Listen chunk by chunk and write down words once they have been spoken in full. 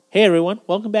Hey everyone,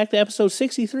 welcome back to episode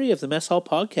 63 of the Mess Hall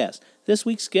Podcast. This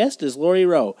week's guest is Laurie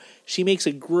Rowe. She makes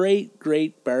a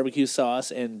great barbecue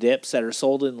sauce and dips that are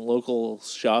sold in local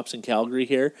shops in Calgary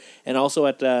here, and also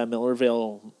at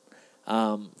Millerville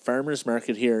Farmers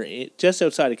Market here, just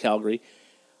outside of Calgary.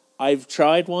 I've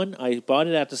tried one, I bought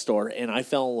it at the store, and I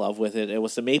fell in love with it. It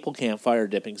was the Maple Campfire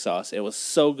dipping sauce. It was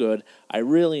so good, I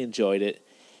really enjoyed it.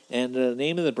 And the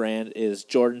name of the brand is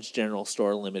Jordan's General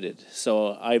Store Limited.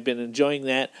 So I've been enjoying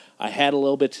that. I had a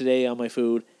little bit today on my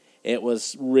food. It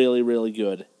was really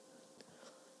good.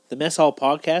 The Mess Hall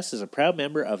Podcast is a proud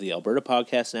member of the Alberta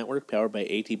Podcast Network, powered by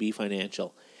ATB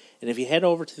Financial. And if you head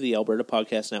over to the Alberta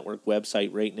Podcast Network website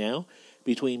right now,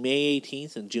 between May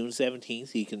 18th and June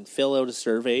 17th, you can fill out a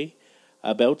survey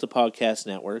about the podcast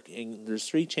network, and there's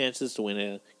 3 chances to win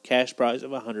a cash prize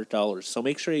of $100. So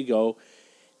make sure you go.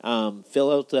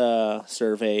 Fill out the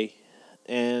survey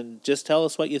and just tell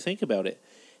us what you think about it.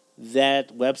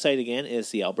 That website again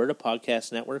is the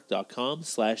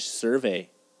albertapodcastnetwork.com/survey.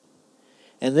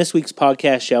 And this week's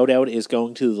podcast shout out is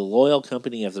going to the loyal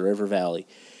company of the River Valley.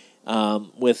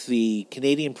 With the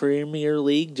Canadian Premier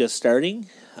League just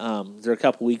starting, they're a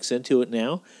couple weeks into it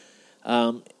now.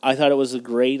 I thought it was a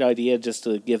great idea just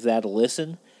to give that a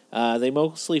listen. They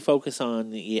mostly focus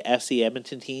on the FC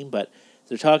Edmonton team, but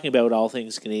they're talking about all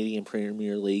things Canadian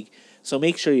Premier League, so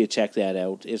make sure you check that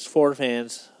out. It's for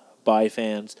fans, by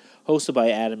fans, hosted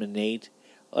by Adam and Nate.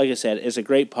 Like I said, it's a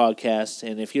great podcast,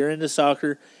 and if you're into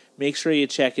soccer, make sure you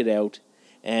check it out.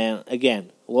 And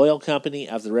again, loyal company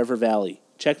of the River Valley.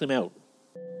 Check them out.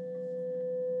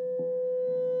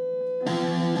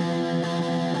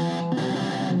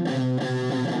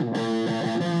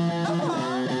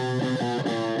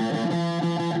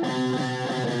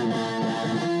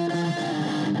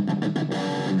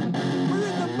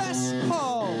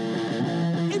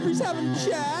 Having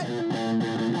chat,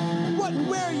 what and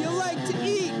where you like to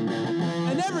eat,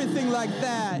 and everything like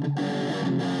that.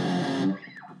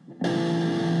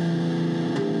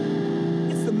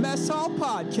 It's the Mess Hall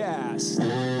Podcast.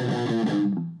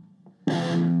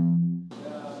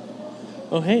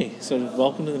 Oh, hey. So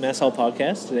welcome to the Mess Hall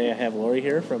Podcast. Today I have Laurie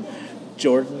here from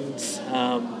Jordan's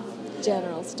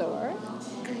General Store.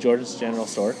 Jordan's General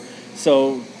Store.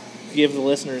 So give the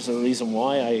listeners a reason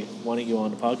why I wanted you on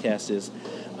the podcast is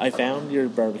I found your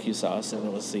barbecue sauce, and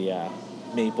it was the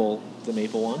maple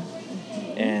one,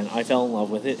 and I fell in love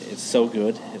with it. It's so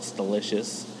good. It's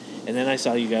delicious. And then I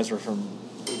saw you guys were from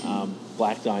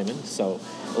Black Diamond, so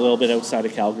a little bit outside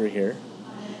of Calgary here,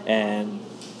 and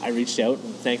I reached out,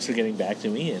 and thanks for getting back to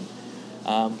me, and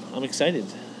I'm excited.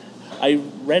 I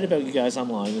read about you guys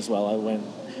online as well.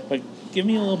 But give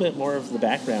me a little bit more of the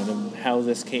background and how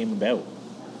this came about.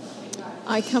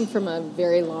 I come from a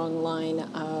very long line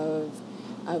of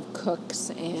cooks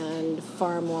and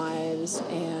farm wives,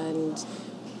 and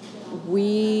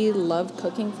we love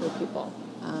cooking for people.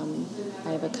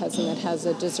 I have a cousin that has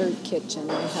a dessert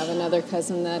kitchen. I have another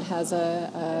cousin that has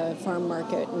a farm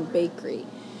market and bakery.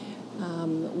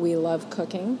 We love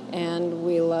cooking, and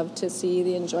we love to see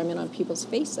the enjoyment on people's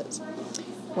faces.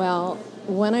 Well,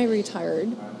 when I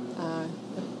retired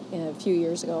a few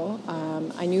years ago,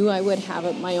 I knew I would have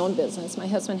my own business. My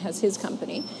husband has his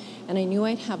company, and I knew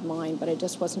I'd have mine, but I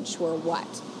just wasn't sure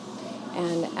what.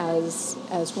 And as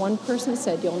one person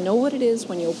said, you'll know what it is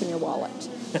when you open your wallet.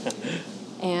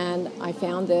 And I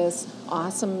found this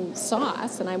awesome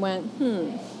sauce, and I went,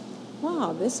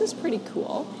 wow, this is pretty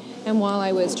cool. And while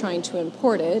I was trying to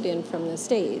import it in from the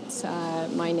States,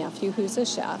 my nephew, who's a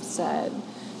chef, said,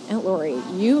 Aunt Laurie,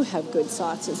 you have good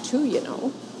sauces too, you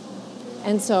know.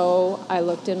 And so I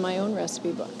looked in my own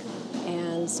recipe book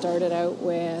and started out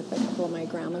with a couple of my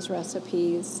grandma's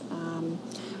recipes.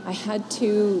 I had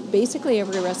to, basically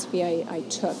every recipe I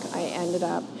took, I ended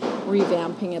up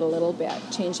revamping it a little bit,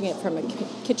 changing it from a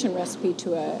kitchen recipe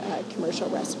to a commercial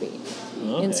recipe.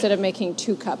 Okay. Instead of making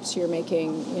 2 cups, you're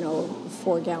making,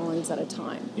 4 gallons at a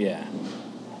time. Yeah.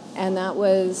 And that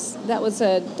was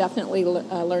definitely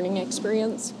a learning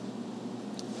experience.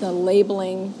 The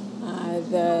labeling,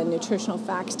 the nutritional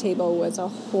facts table was a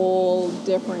whole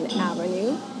different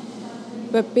avenue.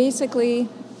 But basically,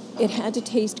 it had to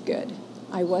taste good.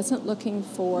 I wasn't looking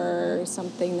for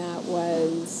something that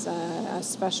was a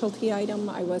specialty item.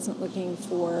 I wasn't looking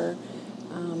for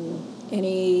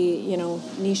any,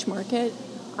 niche market.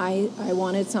 I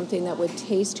wanted something that would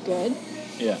taste good.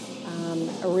 Yeah.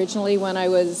 Originally, when I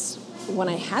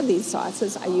had these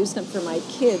sauces, I used them for my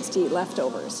kids to eat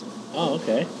leftovers. Oh,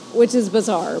 okay. Which is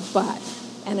bizarre, but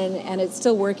and it's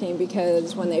still working,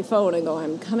 because when they phone and go,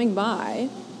 I'm coming by,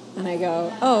 And I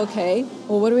go, oh, okay.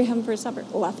 Well, what are we having for supper?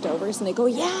 Leftovers. And they go,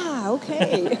 yeah,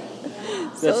 okay.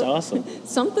 That's awesome.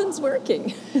 Something's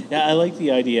working. Yeah, I like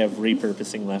the idea of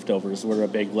repurposing leftovers. We're a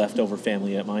big leftover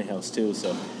family at my house too,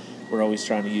 so we're always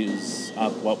trying to use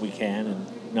up what we can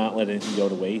and not let anything go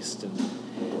to waste. And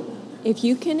If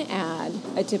you can add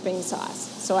a dipping sauce,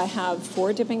 so I have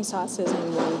 4 dipping sauces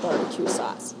and 1 barbecue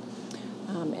sauce.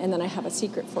 And then I have a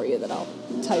secret for you that I'll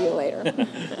tell you later.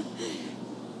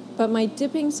 But my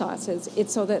dipping sauces,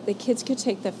 it's so that the kids could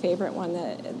take the favorite one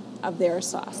of their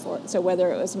sauce. So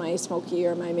whether it was my smoky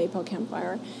or my maple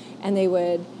campfire, and they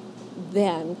would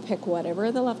then pick whatever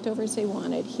of the leftovers they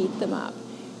wanted, heat them up.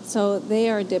 So they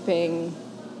are dipping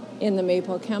in the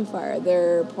maple campfire.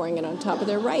 They're pouring it on top of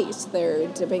their rice. They're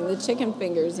dipping the chicken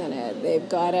fingers in it. They've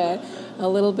got a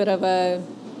little bit of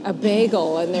a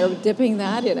bagel, and they're dipping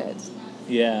that in it.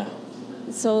 yeah.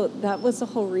 So that was the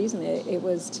whole reason. It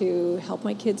was to help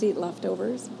my kids eat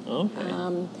leftovers. Okay.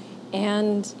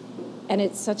 And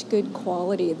it's such good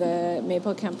quality. The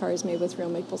maple campfire is made with real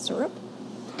maple syrup,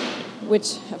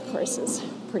 which, of course, is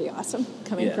pretty awesome.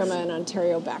 Coming Yes. from an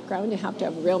Ontario background, you have to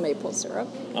have real maple syrup.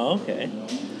 Okay.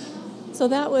 So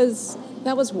that was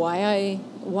why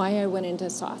I went into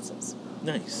sauces.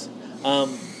 Nice.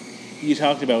 You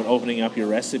talked about opening up your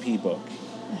recipe book.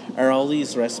 Are all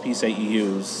these recipes that you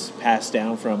use passed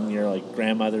down from your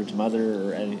grandmother to mother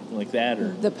or anything like that?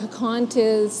 Or The piquant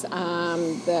is,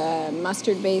 the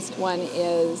mustard-based one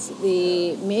is,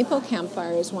 the maple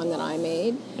campfire is one that I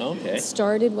made. okay. It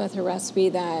started with a recipe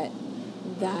that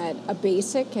a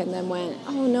basic, and then went,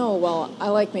 oh no, well, I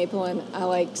like maple and I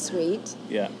like sweet.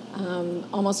 Yeah.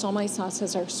 Almost all my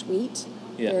sauces are sweet.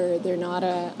 Yeah. They're not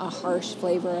a harsh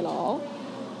flavor at all.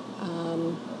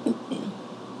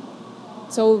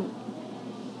 So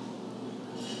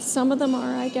some of them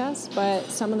are, I guess,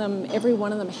 but some of them, every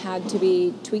one of them had to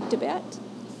be tweaked a bit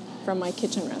from my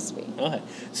kitchen recipe. Okay.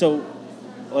 So,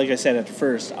 like I said at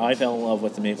first, I fell in love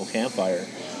with the maple campfire.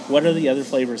 What are the other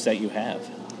flavors that you have?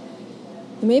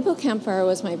 The maple campfire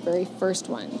was my very first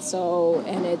one,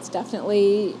 and it's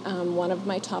definitely one of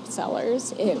my top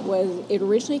sellers. It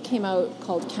originally came out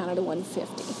called Canada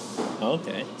 150.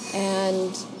 Okay.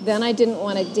 And then I didn't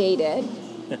want to date it.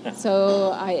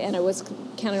 And it was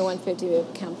Canada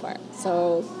 150 campfire.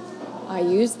 So I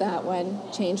used that one,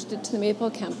 changed it to the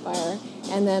maple campfire,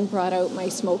 and then brought out my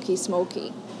smoky.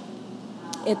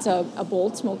 It's a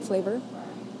bold smoke flavor.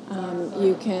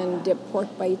 You can dip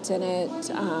pork bites in it.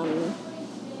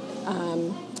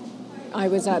 I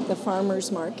was at the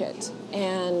farmer's market,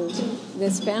 and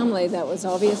this family that was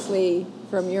obviously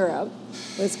from Europe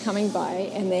was coming by,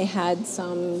 and they had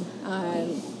some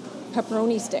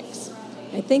pepperoni sticks.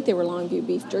 I think they were Longview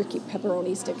beef jerky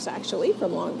pepperoni sticks, actually,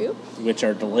 from Longview. Which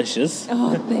are delicious.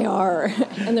 Oh, they are.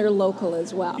 And they're local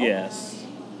as well. Yes.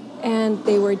 And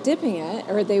they were dipping it,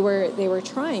 or they were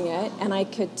trying it, and I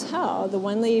could tell the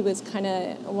one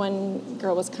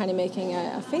girl was kind of making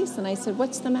a face, and I said,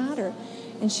 "What's the matter?"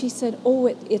 And she said, "Oh,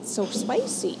 it's so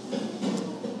spicy."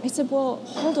 I said, "Well,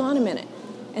 hold on a minute."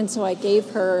 And so I gave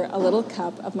her a little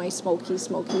cup of my smoky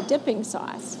dipping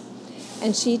sauce,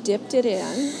 and she dipped it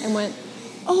in and went,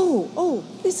 "Oh,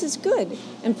 this is good."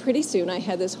 And pretty soon I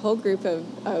had this whole group of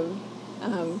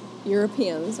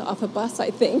Europeans off a bus,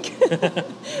 I think,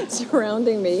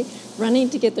 surrounding me, running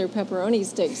to get their pepperoni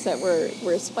sticks that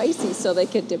were spicy so they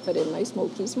could dip it in my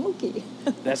smoky.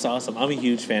 That's awesome. I'm a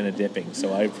huge fan of dipping,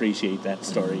 so I appreciate that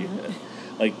story.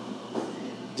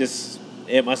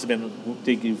 It must have been,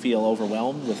 did you feel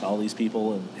overwhelmed with all these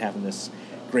people and having this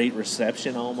great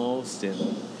reception almost?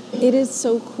 And It is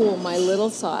so cool, my little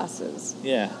sauces.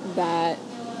 yeah. That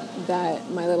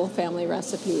my little family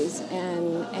recipes,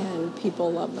 and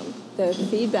people love them. The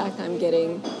feedback I'm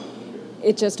getting,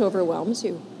 it just overwhelms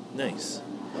you. Nice.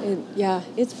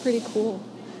 It's pretty cool.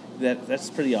 That's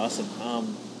pretty awesome.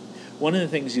 One of the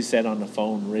things you said on the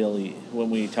phone really, when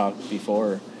we talked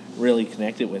before, really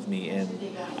connected with me, and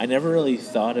I never really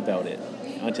thought about it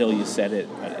until you said it.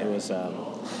 It was,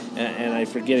 and I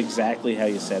forget exactly how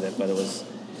you said it, but it was,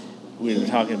 we were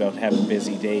talking about having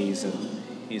busy days, and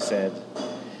you said,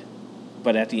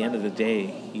 but at the end of the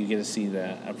day, you get to see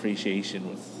the appreciation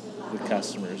with the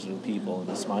customers or people and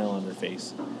the smile on their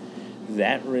face.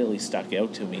 That really stuck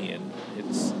out to me, and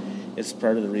it's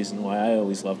part of the reason why I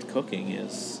always loved cooking,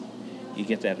 is you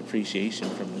get that appreciation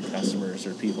from the customers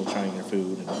or people trying your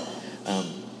food. And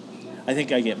I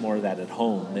think I get more of that at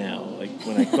home now. Like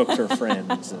when I cook for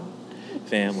friends and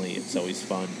family, it's always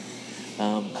fun.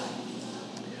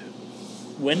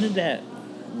 When did that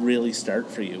really start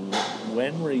for you?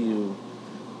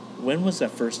 When was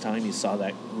that first time you saw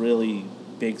that really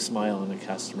big smile on the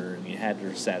customer and you had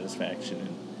your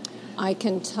satisfaction? I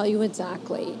can tell you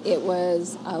exactly. It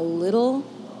was a little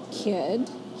kid.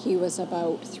 He was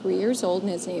about 3 years old,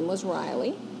 and his name was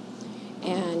Riley.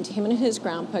 And him and his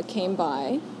grandpa came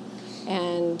by,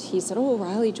 and he said, "Oh,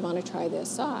 Riley, do you want to try this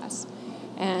sauce?"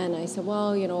 And I said,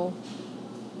 "Well,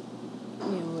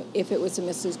 if it was a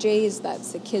Mrs. J's,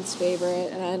 that's the kid's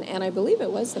favorite." And I believe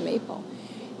it was the maple.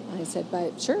 And I said,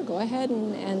 "But sure, go ahead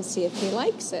and see if he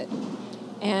likes it."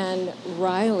 And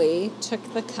Riley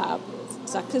took the cup,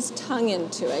 stuck his tongue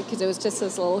into it, because it was just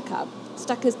this little cup,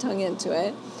 stuck his tongue into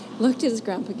it, looked at his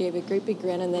grandpa, gave a great big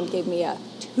grin, and then gave me a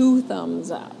 2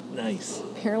 thumbs up. Nice.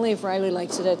 Apparently, if Riley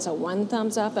likes it, it's a 1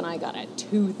 thumbs up, and I got a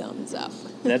 2 thumbs up.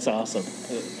 That's awesome.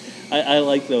 I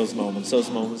like those moments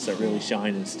that really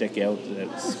shine and stick out.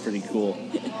 That's pretty cool.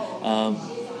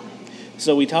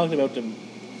 So we talked about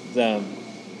the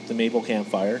maple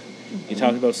campfire. Mm-hmm. You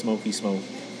talked about smoky smoke.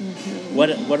 Mm-hmm.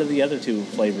 What are the other 2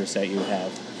 flavors that you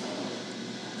have?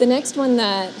 The next one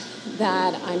that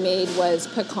I made was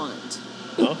piquant.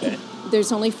 Okay.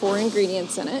 There's only 4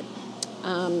 ingredients in it.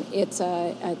 It's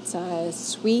a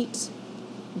sweet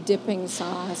dipping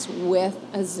sauce with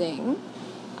a zing.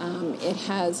 It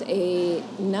has a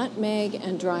nutmeg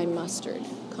and dry mustard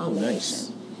combination. Oh,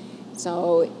 nice.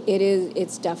 So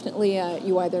it's definitely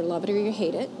you either love it or you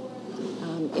hate it.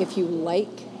 If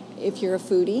you're a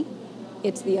foodie,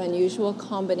 it's the unusual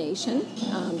combination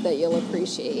that you'll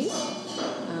appreciate.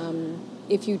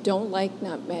 If you don't like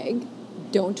nutmeg,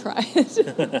 don't try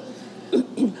it.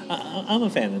 I'm a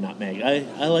fan of nutmeg.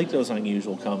 I like those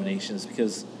unusual combinations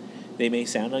because they may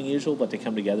sound unusual, but they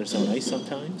come together so nice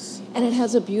sometimes. And it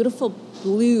has a beautiful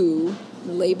blue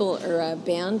label or a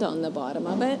band on the bottom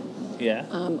of it. Yeah.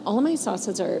 All of my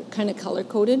sauces are kind of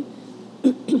color-coded.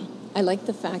 I like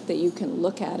the fact that you can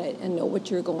look at it and know what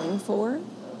you're going for.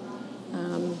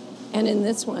 And in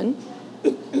this one,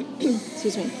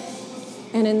 excuse me,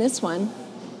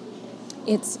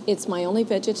 it's my only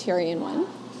vegetarian one.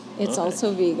 It's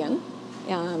also vegan.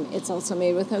 It's also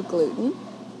made without gluten.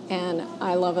 And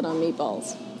I love it on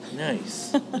meatballs.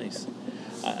 Nice, nice.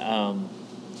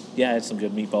 Yeah, I had some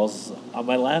good meatballs on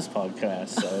my last podcast,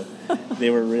 so they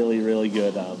were really, really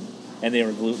good. And they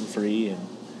were gluten-free, and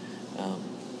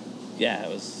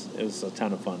it was a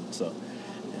ton of fun. So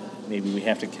maybe we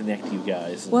have to connect you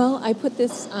guys. Well, I put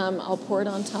this, I'll pour it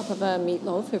on top of a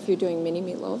meatloaf. If you're doing mini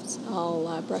meatloafs,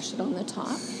 I'll brush it on the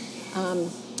top.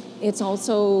 It's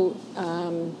also,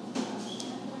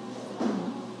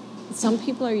 some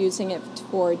people are using it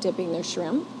for dipping their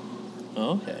shrimp.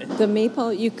 Okay. The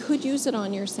maple, you could use it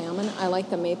on your salmon. I like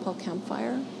the maple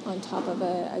campfire on top of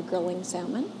a grilling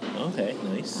salmon. Okay,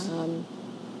 nice.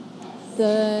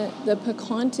 The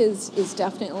piquant is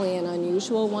definitely an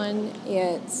unusual one.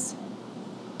 It's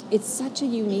such a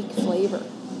unique flavor.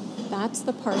 That's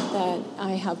the part that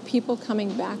I have people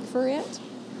coming back for it.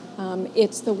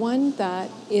 It's the one that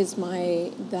is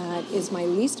my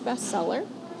least bestseller,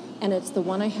 and it's the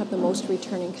one I have the most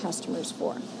returning customers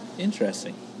for.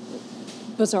 Interesting.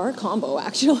 Bizarre combo,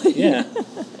 actually. Yeah,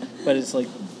 but it's like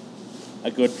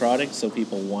a good product, so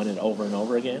people want it over and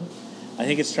over again. I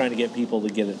think it's trying to get people to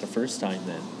get it the first time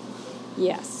then.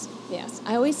 Yes.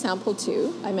 I always sample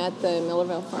too. I'm at the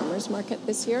Millerville Farmers Market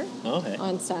this year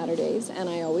on Saturdays, and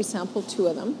I always sample 2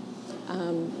 of them.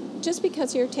 Just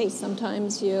because of your taste.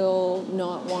 Sometimes you'll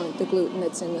not want the gluten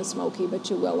that's in the smoky, but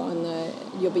you will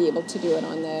you'll be able to do it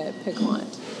on the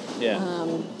piquant. Yeah.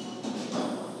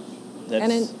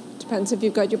 And it depends if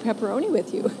you've got your pepperoni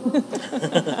with you.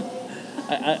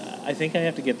 I think I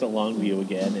have to get to Longview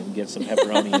again and get some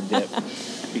pepperoni and dip,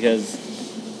 because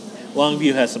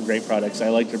Longview has some great products. I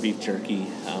like their beef jerky.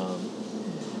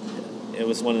 It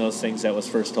was one of those things that was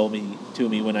first told to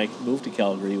me when I moved to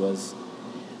Calgary was,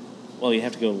 well, you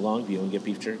have to go to Longview and get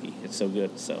beef jerky. It's so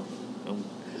good. So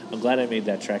I'm glad I made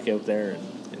that trek out there.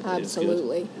 And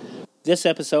Absolutely. This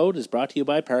episode is brought to you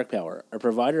by Park Power, a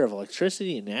provider of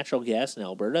electricity and natural gas in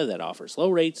Alberta that offers low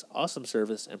rates, awesome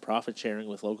service, and profit sharing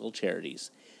with local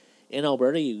charities. In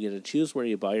Alberta, you get to choose where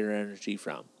you buy your energy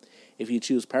from. If you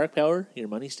choose Park Power, your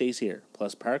money stays here.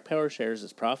 Plus, Park Power shares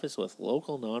its profits with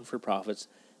local non-for-profits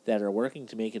that are working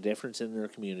to make a difference in their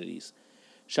communities.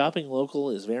 Shopping local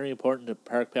is very important to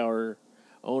Park Power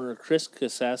owner Chris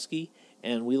Kosaski,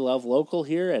 and we love local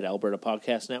here at Alberta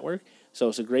Podcast Network, so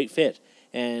it's a great fit.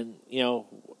 And,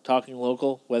 talking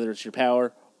local, whether it's your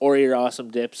power or your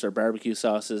awesome dips or barbecue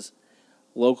sauces,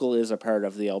 local is a part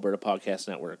of the Alberta Podcast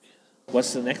Network.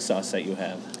 What's the next sauce that you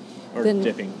have? Or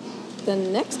dipping? The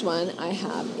next one I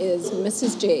have is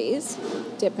Mrs. J's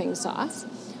dipping sauce.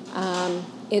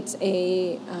 It's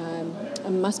a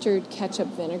mustard ketchup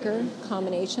vinegar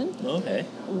combination. Okay.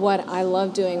 What I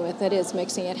love doing with it is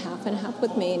mixing it half and half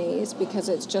with mayonnaise, because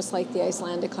it's just like the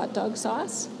Icelandic hot dog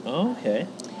sauce. Okay.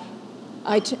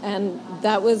 And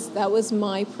that was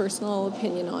my personal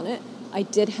opinion on it. I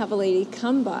did have a lady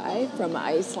come by from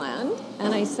Iceland,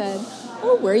 and I said,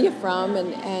 "Oh, where are you from?"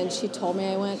 And she told me.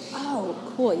 I went, "Oh,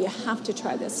 cool, you have to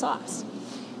try this sauce."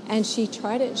 And she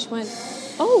tried it, and she went,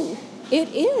 "Oh, it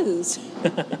is."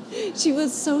 She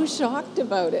was so shocked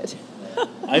about it.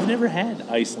 I've never had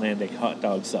Icelandic hot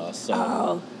dog sauce. So.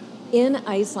 Oh, in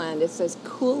Iceland, it's this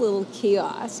cool little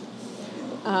kiosk.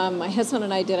 My husband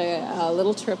and I did a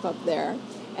little trip up there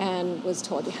and was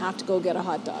told, you have to go get a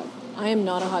hot dog. I am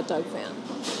not a hot dog fan.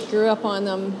 Grew up on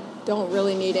them. Don't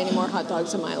really need any more hot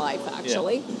dogs in my life,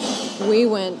 actually. Yeah. We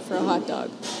went for a hot dog.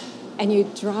 And you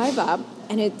drive up,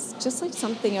 and it's just like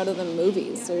something out of the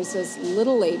movies. There's this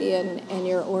little lady, and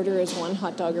your order is one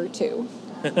hot dog or two.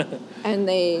 And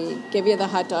they give you the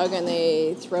hot dog, and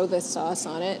they throw this sauce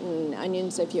on it and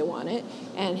onions if you want it,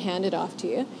 and hand it off to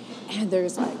you. And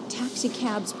there's like taxi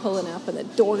cabs pulling up, and the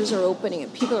doors are opening,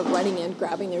 and people are running in,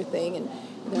 grabbing their thing and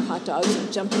their hot dogs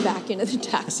and jumping back into the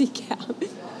taxi cab.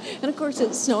 And of course,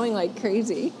 it's snowing like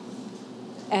crazy.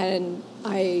 And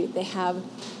they have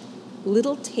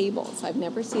little tables. I've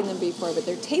never seen them before, but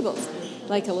they're tables,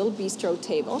 like a little bistro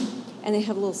table, and they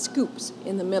have little scoops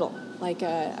in the middle, like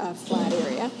a flat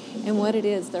area. And what it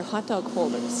is, they're hot dog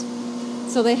holders.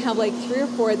 So they have like 3 or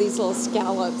 4 of these little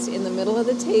scallops in the middle of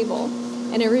the table,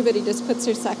 and everybody just puts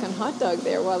their second hot dog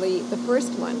there while they eat the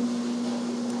first one.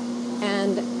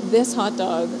 And this hot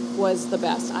dog was the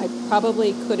best. I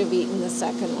probably could have eaten the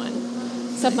second one,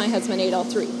 except my husband ate all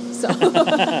 3. So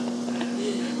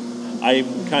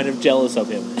I'm kind of jealous of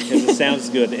him because it sounds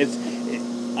good.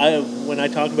 When I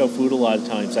talk about food a lot of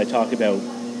times, I talk about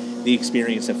the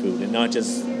experience of food and not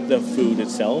just the food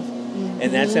itself. Mm-hmm.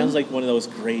 And that sounds like one of those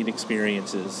great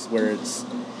experiences where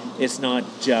it's not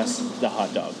just the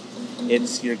hot dog.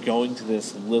 It's you're going to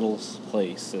this little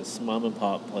place, this mom and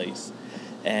pop place,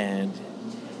 and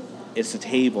it's a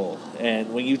table.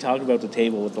 And when you talk about the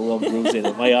table with the little grooves in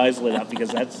it, my eyes lit up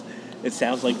because it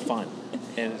sounds like fun.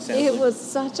 And it was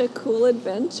such a cool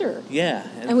adventure. Yeah.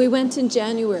 And we went in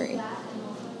January.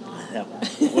 That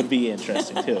would be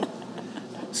interesting, too.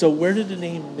 So where did the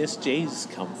name Miss J's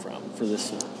come from for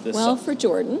this Well, song? for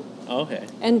Jordan. Oh, okay.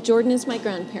 And Jordan is my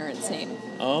grandparents' name.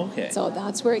 Oh, okay. So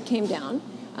that's where it came down.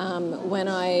 When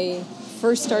I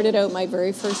first started out, my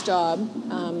very first job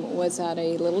was at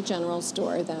a little general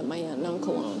store that my aunt and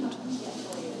uncle owned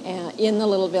in the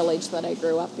little village that I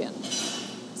grew up in.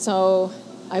 So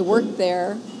I worked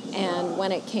there, and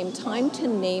when it came time to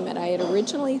name it, I had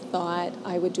originally thought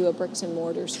I would do a bricks and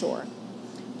mortar store.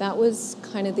 That was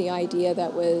kind of the idea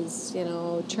that was,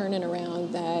 churning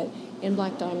around, that in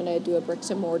Black Diamond I'd do a bricks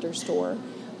and mortar store.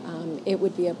 It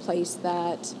would be a place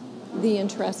that the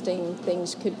interesting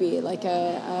things could be, like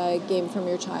a game from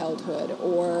your childhood,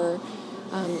 or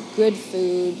good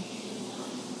food,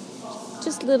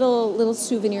 just little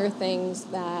souvenir things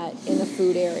that in the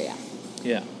food area.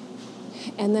 Yeah.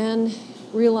 And then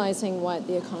realizing what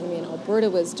the economy in Alberta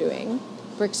was doing,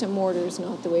 bricks and mortar is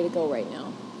not the way to go right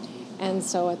now. And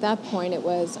so at that point it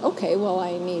was, okay, well,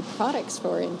 I need products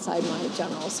for inside my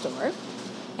general store.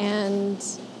 And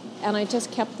I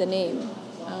just kept the name.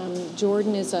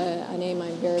 Jordan is a name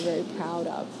I'm very, very proud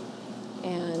of.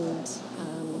 And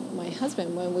my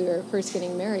husband, when we were first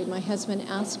getting married, my husband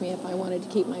asked me if I wanted to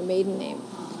keep my maiden name,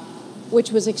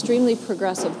 which was extremely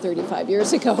progressive 35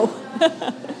 years ago.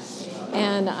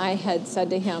 And I had said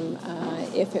to him,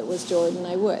 if it was Jordan,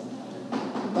 I would,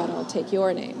 but I'll take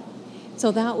your name.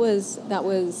 So that was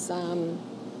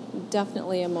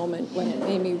definitely a moment when it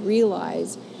made me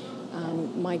realize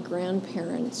my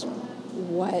grandparents,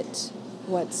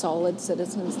 what solid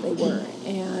citizens they were,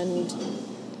 and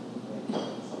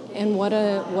what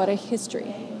a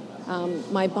history.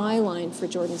 My byline for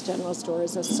Jordan's General Store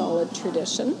is a solid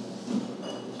tradition.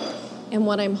 And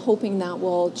what I'm hoping that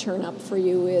will churn up for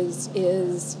you is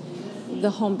the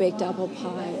home-baked apple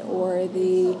pie, or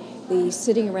the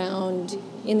sitting around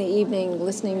in the evening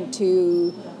listening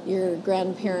to your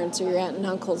grandparents or your aunt and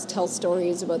uncles tell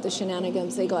stories about the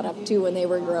shenanigans they got up to when they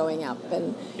were growing up,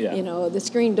 and the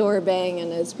screen door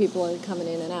banging as people are coming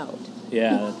in and out.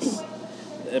 Yeah,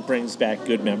 it brings back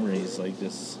good memories, like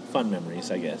just fun memories,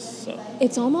 I guess. So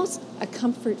it's almost a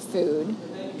comfort food.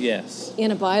 Yes.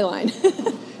 In a byline.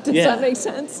 Does that make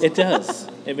sense? It does.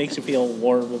 It makes you feel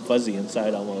warm and fuzzy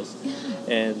inside almost.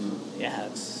 And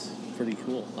it's pretty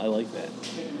cool. I like that.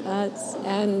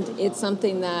 And it's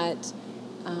something that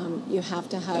you have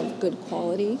to have good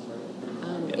quality.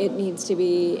 It needs to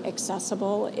be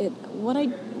accessible.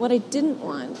 What I didn't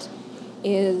want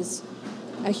is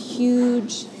a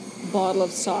huge bottle of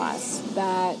sauce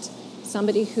that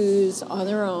somebody who's on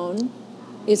their own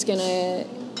is going to,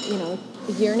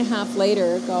 a year and a half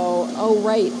later go, oh,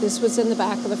 right, this was in the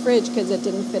back of the fridge because it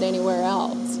didn't fit anywhere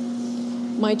else.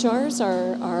 My jars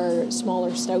are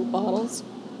smaller stout bottles.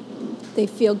 They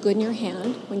feel good in your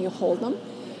hand when you hold them.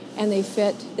 And they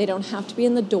fit, they don't have to be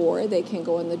in the door. They can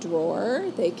go in the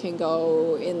drawer. They can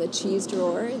go in the cheese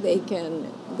drawer. They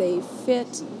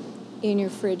fit in your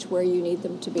fridge where you need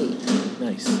them to be.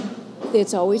 Nice.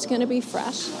 It's always going to be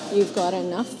fresh. You've got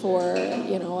enough for,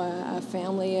 a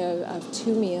family of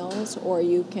 2 meals, or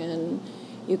you can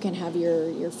have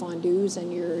your fondues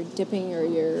and your dipping or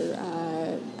your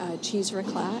cheese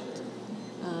raclette.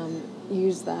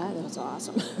 Use that. That's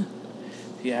awesome.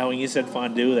 Yeah, when you said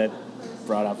fondue, that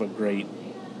brought up a great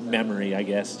memory, I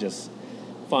guess. Just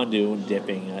fondue and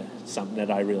dipping, something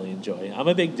that I really enjoy. I'm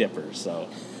a big dipper, so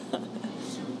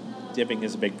dipping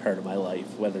is a big part of my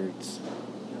life, whether it's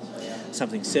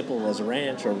something simple as a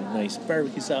ranch or a nice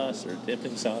barbecue sauce or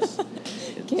dipping sauce.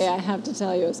 Okay, I have to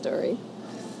tell you a story.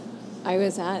 I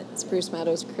was at Spruce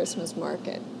Meadows Christmas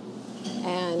Market,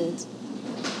 and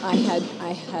I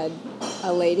had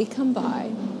a lady come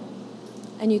by,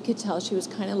 and you could tell she was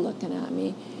kind of looking at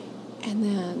me, and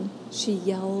then she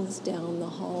yells down the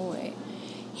hallway,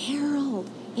 "Harold,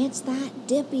 it's that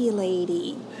dippy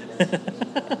lady."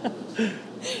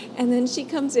 And then she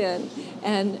comes in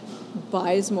and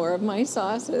buys more of my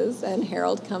sauces, and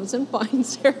Harold comes and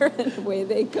finds her, and away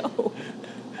they go.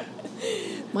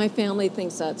 My family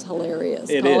thinks that's hilarious,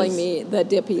 calling me the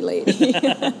dippy lady.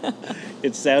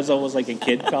 It sounds almost like a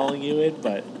kid calling you it,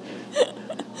 but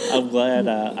I'm glad.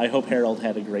 I hope Harold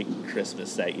had a great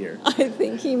Christmas that year. I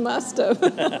think he must have.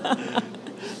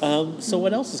 So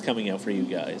what else is coming out for you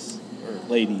guys, or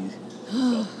ladies?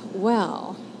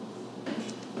 Well,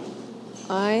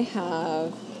 I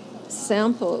have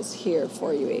samples here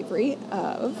for you, Avery,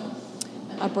 of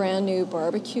a brand new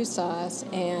barbecue sauce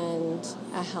and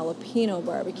a jalapeno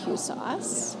barbecue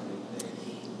sauce.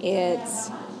 It's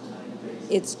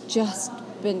just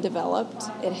been developed.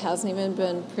 It hasn't even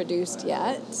been produced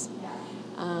yet.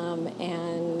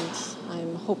 And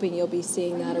I'm hoping you'll be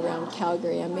seeing that around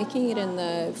Calgary. I'm making it in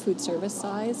the food service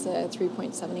size,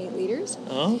 3.78 liters.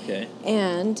 Oh, okay.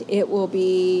 And it will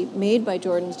be made by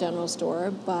Jordan's General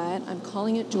Store, but I'm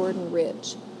calling it Jordan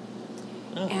Ridge.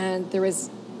 Oh. And there was,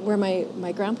 where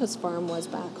my grandpa's farm was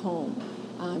back home,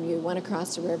 you went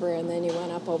across the river and then you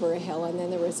went up over a hill, and then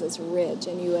there was this ridge,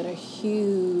 and you had a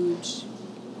huge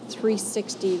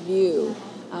 360 view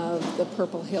of the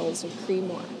Purple Hills of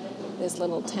Creemore, this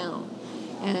little town.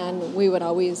 And we would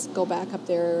always go back up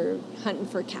there hunting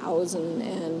for cows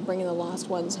and bringing the lost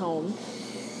ones home.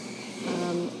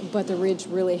 But the ridge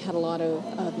really had a lot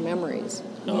of memories.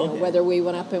 You know, whether we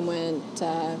went up and went,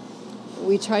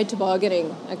 we tried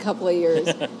tobogganing a couple of years,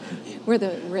 where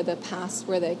the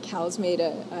cows made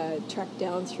a trek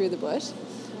down through the bush,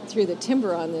 through the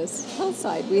timber on this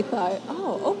hillside. We thought,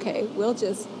 okay, we'll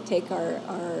just take our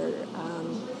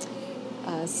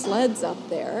sleds up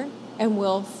there and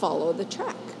we'll follow the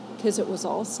trek, because it was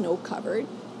all snow covered.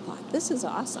 Thought, this is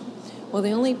awesome. Well, the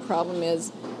only problem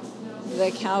is the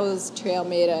cows' trail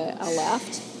made a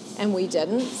left, and we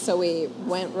didn't, so we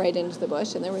went right into the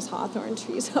bush, and there was hawthorn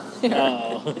trees up there.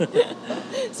 Oh.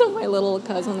 So my little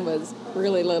cousin was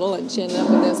really little, and she ended up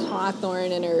with this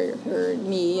hawthorn in her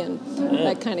knee, and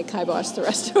that kind of kiboshed the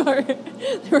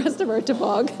rest of our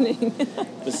tobogganing.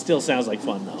 But still sounds like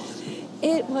fun, though.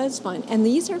 It was fun, and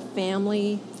these are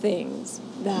family things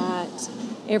that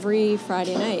every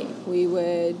Friday night we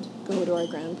would go to our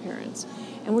grandparents.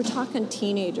 And we're talking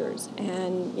teenagers,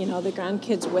 and, the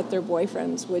grandkids with their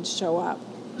boyfriends would show up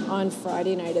on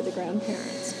Friday night at the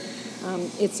grandparents.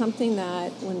 It's something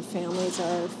that when families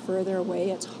are further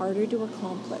away, it's harder to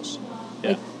accomplish.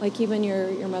 Yeah. Like even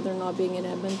your mother-in-law being in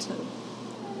Edmonton.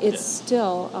 It's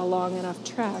still a long enough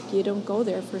trek. You don't go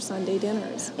there for Sunday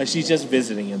dinners. She's just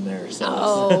visiting in there. So.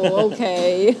 Oh,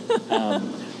 okay.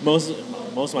 Most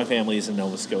of my family is in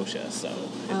Nova Scotia, so.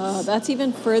 That's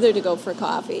even further to go for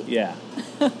coffee. Yeah.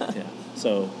 Yeah.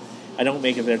 So I don't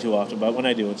make it there too often, but when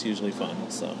I do, it's usually fun.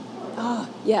 So. Oh,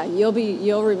 yeah.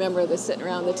 You'll remember the sitting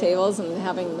around the tables and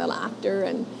having the laughter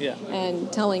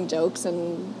and telling jokes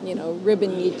and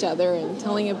ribbing each other and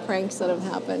telling of pranks that have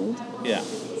happened. Yeah.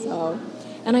 So,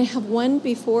 and I have one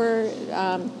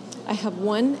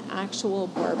actual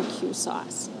barbecue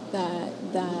sauce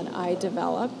that I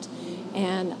developed.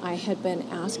 And I had been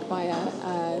asked by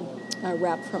a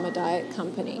rep from a diet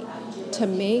company to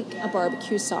make a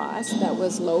barbecue sauce that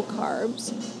was low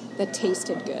carbs, that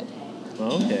tasted good.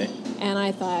 Okay. And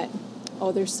I thought,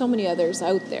 there's so many others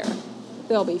out there.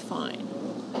 They'll be fine.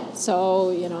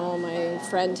 So, my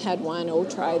friend had one,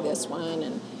 try this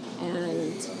one.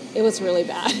 and it was really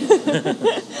bad.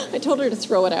 I told her to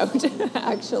throw it out,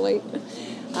 actually.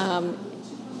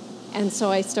 And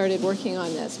so I started working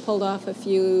on this, pulled off a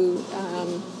few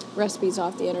recipes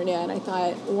off the internet. I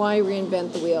thought, why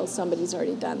reinvent the wheel? Somebody's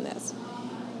already done this.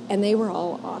 And they were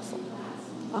all awful.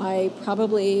 I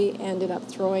probably ended up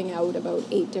throwing out about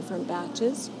 8 different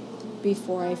batches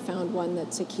before I found one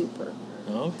that's a keeper.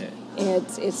 Okay.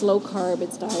 It's low carb,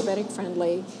 it's diabetic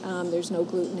friendly, there's no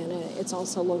gluten in it, it's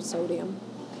also low sodium.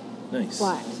 Nice.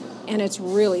 And it's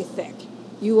really thick.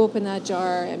 You open that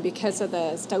jar, and because of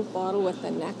the stout bottle with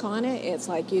the neck on it, it's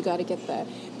like you got to get the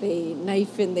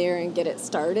knife in there and get it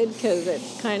started, because it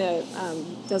kind of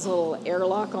does a little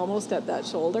airlock almost at that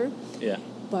shoulder. Yeah.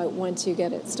 But once you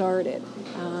get it started,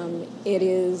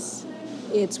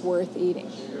 it's worth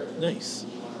eating. Nice.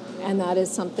 And that is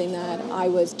something that I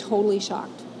was totally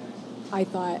shocked. I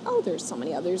thought, there's so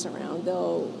many others around,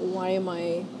 though. Why am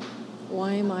I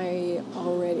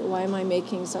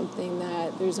making something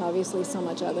that there's obviously so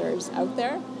much others out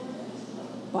there,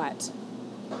 but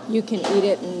you can eat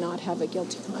it and not have a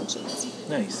guilty conscience.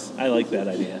 Nice. I like that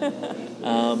idea.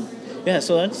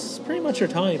 So that's pretty much our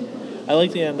time. I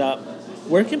like to end up.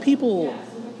 Where can people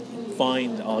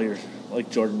find all your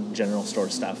Jordan General Store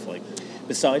stuff,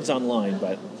 besides online,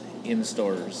 but in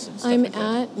stores and stuff? I'm like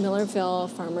that? at Millerville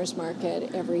Farmers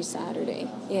Market every Saturday.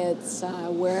 It's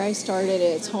where I started.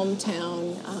 It's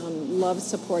hometown. Love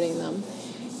supporting them.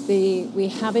 We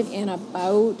have it in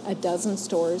about a dozen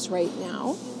stores right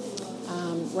now.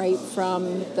 Right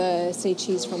from the Say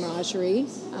Cheese Fromagerie.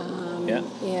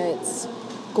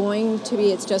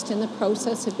 It's just in the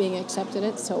process of being accepted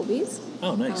at Sobeys.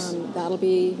 Oh, nice. That'll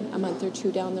be a month or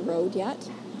 2 down the road yet.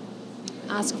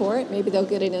 Ask for it. Maybe they'll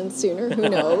get it in sooner. Who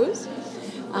knows?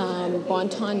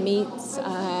 Bonton Meats,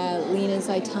 Lena's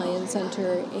Italian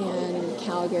Center in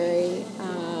Calgary.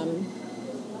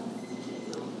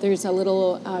 There's a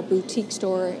little boutique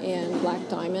store in Black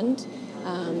Diamond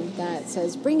that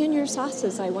says, bring in your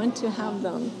sauces. I want to have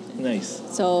them. Nice.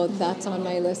 So that's on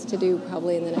my list to do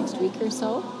probably in the next week or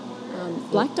so.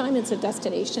 Black Diamond's a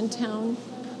destination town.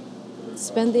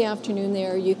 Spend the afternoon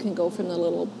there. You can go from the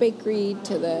little bakery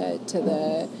to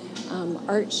the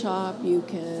art shop. You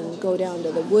can go down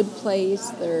to the wood place.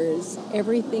 There's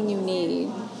everything you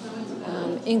need,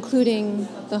 including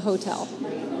the hotel.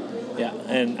 Yeah,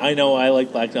 and I know I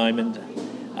like Black Diamond.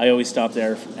 I always stop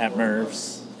there at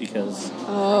Merv's because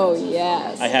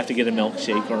I have to get a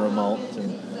milkshake or a malt.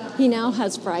 He now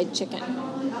has fried chicken.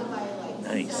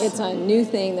 Nice. It's a new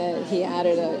thing that he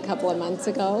added a couple of months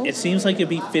ago. It seems like it'd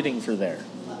be fitting for there.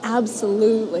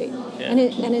 Absolutely. Yeah.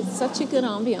 And it's such a good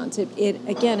ambiance.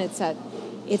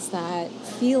 It's that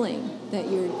feeling that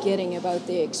you're getting about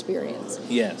the experience.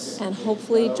 Yes. And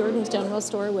hopefully Jordan's General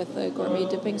Store with the gourmet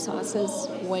dipping sauces,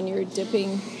 when you're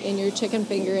dipping in your chicken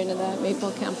finger into that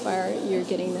maple campfire, you're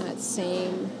getting that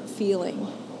same feeling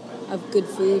of good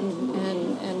food.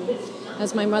 And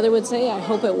as my mother would say, I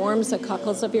hope it warms the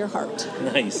cockles of your heart.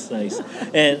 Nice.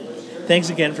 And thanks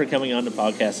again for coming on the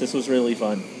podcast. This was really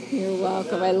fun. You're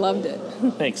welcome. I loved it.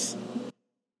 Thanks.